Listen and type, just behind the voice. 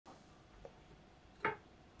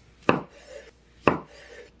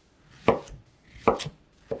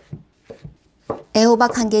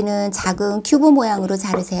애호박 1개는 작은 큐브 모양으로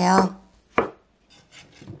자르세요.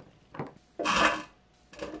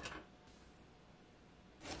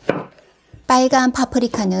 빨간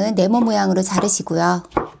파프리카는 네모 모양으로 자르시고요.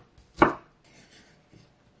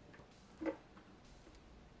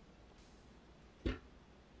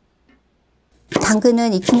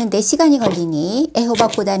 당근은 익히는데 시간이 걸리니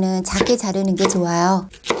애호박보다는 작게 자르는 게 좋아요.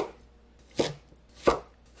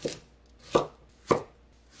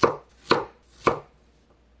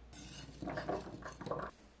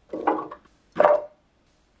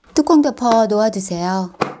 뚜껑 덮어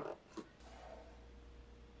놓아두세요.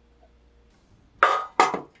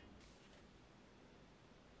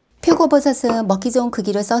 표고버섯은 먹기 좋은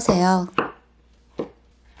크기로 써세요.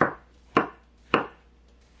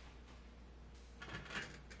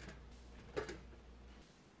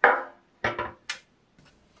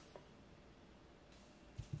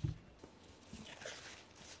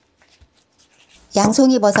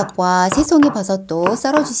 양송이버섯과 새송이버섯도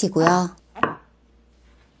썰어주시고요.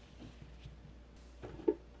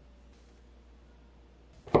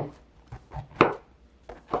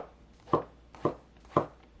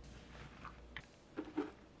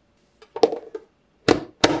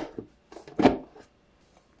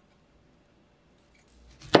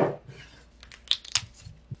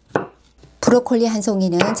 브로콜리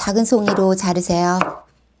 1송이는 작은 송이로 자르세요.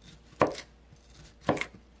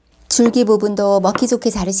 줄기 부분도 먹기 좋게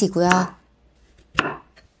자르시고요.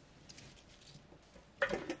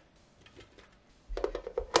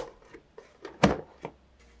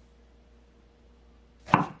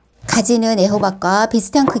 가지는 애호박과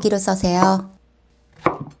비슷한 크기로 써세요.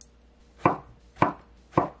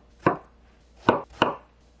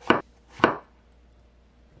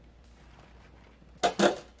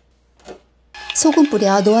 소금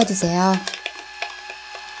뿌려 놓아두세요.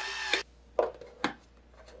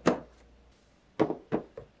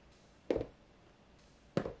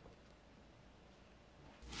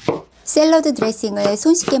 샐러드 드레싱을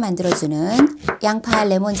손쉽게 만들어주는 양파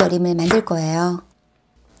레몬 절임을 만들 거예요.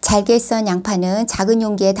 잘게 썬 양파는 작은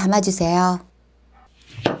용기에 담아주세요.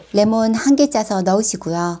 레몬 1개 짜서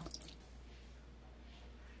넣으시고요.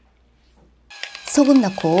 소금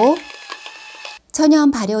넣고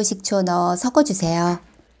천연 발효 식초 넣어 섞어주세요.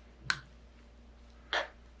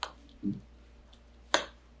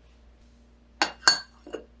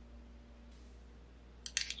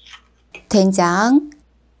 된장,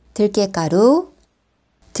 들깨가루,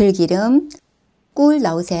 들기름, 꿀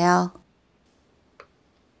넣으세요.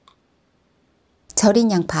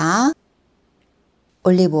 절인 양파,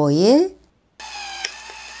 올리브오일,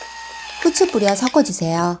 후추 뿌려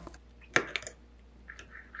섞어주세요.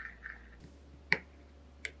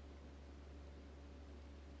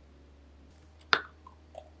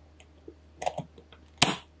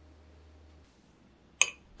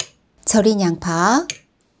 절인 양파,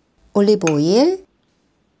 올리브오일,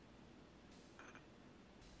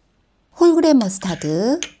 홀그레인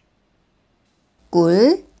머스타드,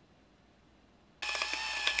 꿀,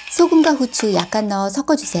 소금과 후추 약간 넣어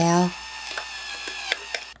섞어주세요.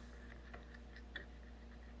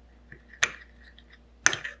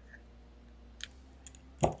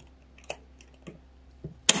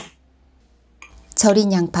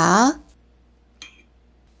 절인 양파,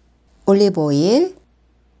 올리브오일,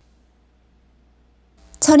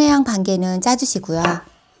 천혜향 1개는 짜주시고요.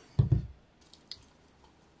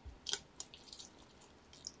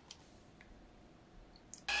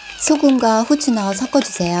 소금과 후추 넣어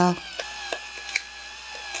섞어주세요.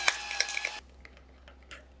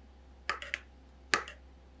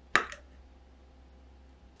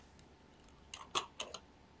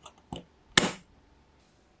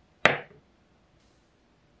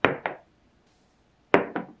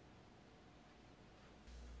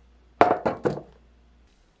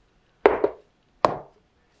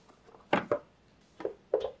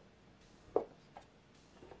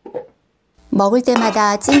 먹을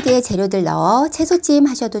때마다 찜기에 재료들 넣어 채소찜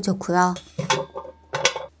하셔도 좋고요.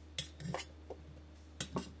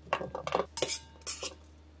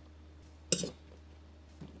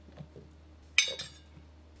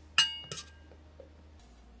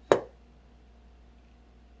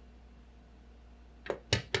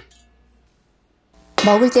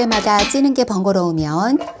 먹을 때마다 찌는 게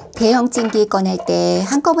번거로우면 대형 찜기 꺼낼 때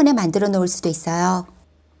한꺼번에 만들어 놓을 수도 있어요.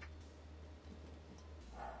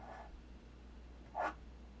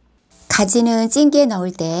 가지는 찜기에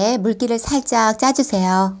넣을 때 물기를 살짝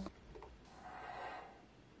짜주세요.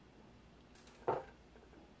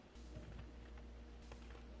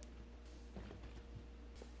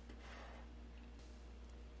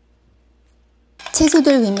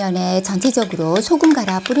 채소들 윗면에 전체적으로 소금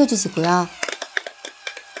갈아 뿌려주시고요.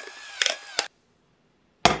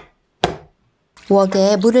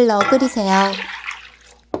 웍에 물을 넣어 끓이세요.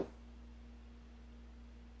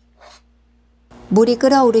 물이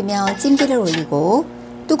끓어오르면 찜기를 올리고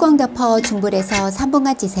뚜껑 덮어 중불에서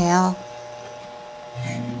 3분간 찌세요.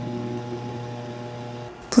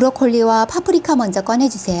 브로콜리와 파프리카 먼저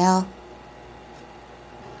꺼내주세요.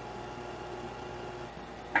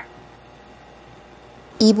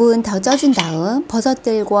 (2분) 더 쪄준 다음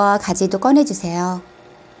버섯들과 가지도 꺼내주세요.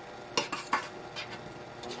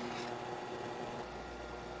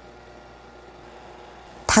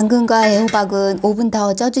 당근과 애호박은 (5분)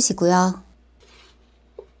 더 쪄주시고요.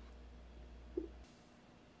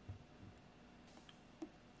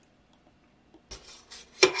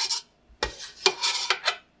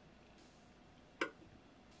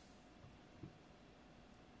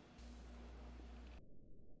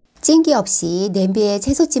 찜기 없이 냄비에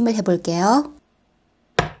채소찜을 해볼게요.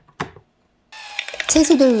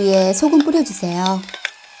 채소들 위에 소금 뿌려주세요.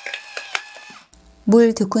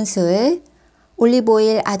 물 2큰술,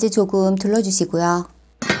 올리브오일 아주 조금 둘러주시고요.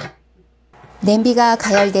 냄비가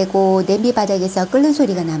가열되고 냄비 바닥에서 끓는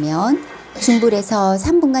소리가 나면 중불에서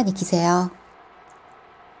 3분간 익히세요.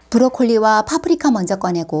 브로콜리와 파프리카 먼저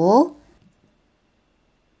꺼내고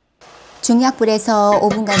중약불에서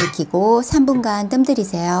 5분간 익히고 3분간 뜸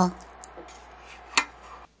들이세요.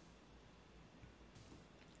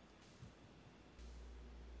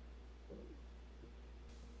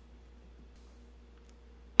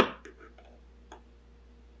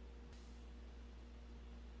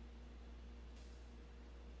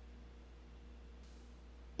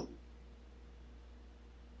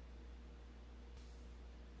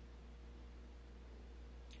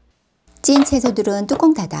 찐 채소들은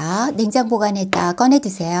뚜껑 닫아 냉장 보관했다 꺼내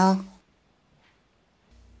드세요.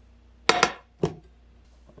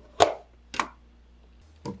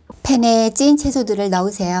 팬에 찐 채소들을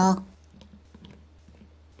넣으세요.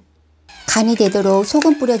 간이 되도록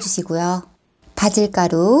소금 뿌려주시고요.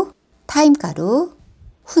 바질가루, 타임가루,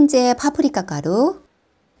 훈제 파프리카 가루,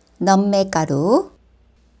 너댓가루,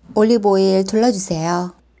 올리브오일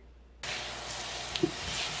둘러주세요.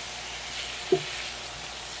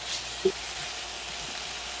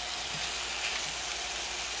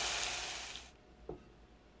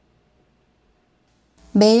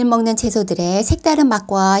 매일 먹는 채소들의 색다른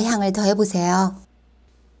맛과 향을 더해보세요.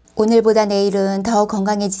 오늘보다 내일은 더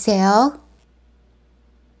건강해지세요.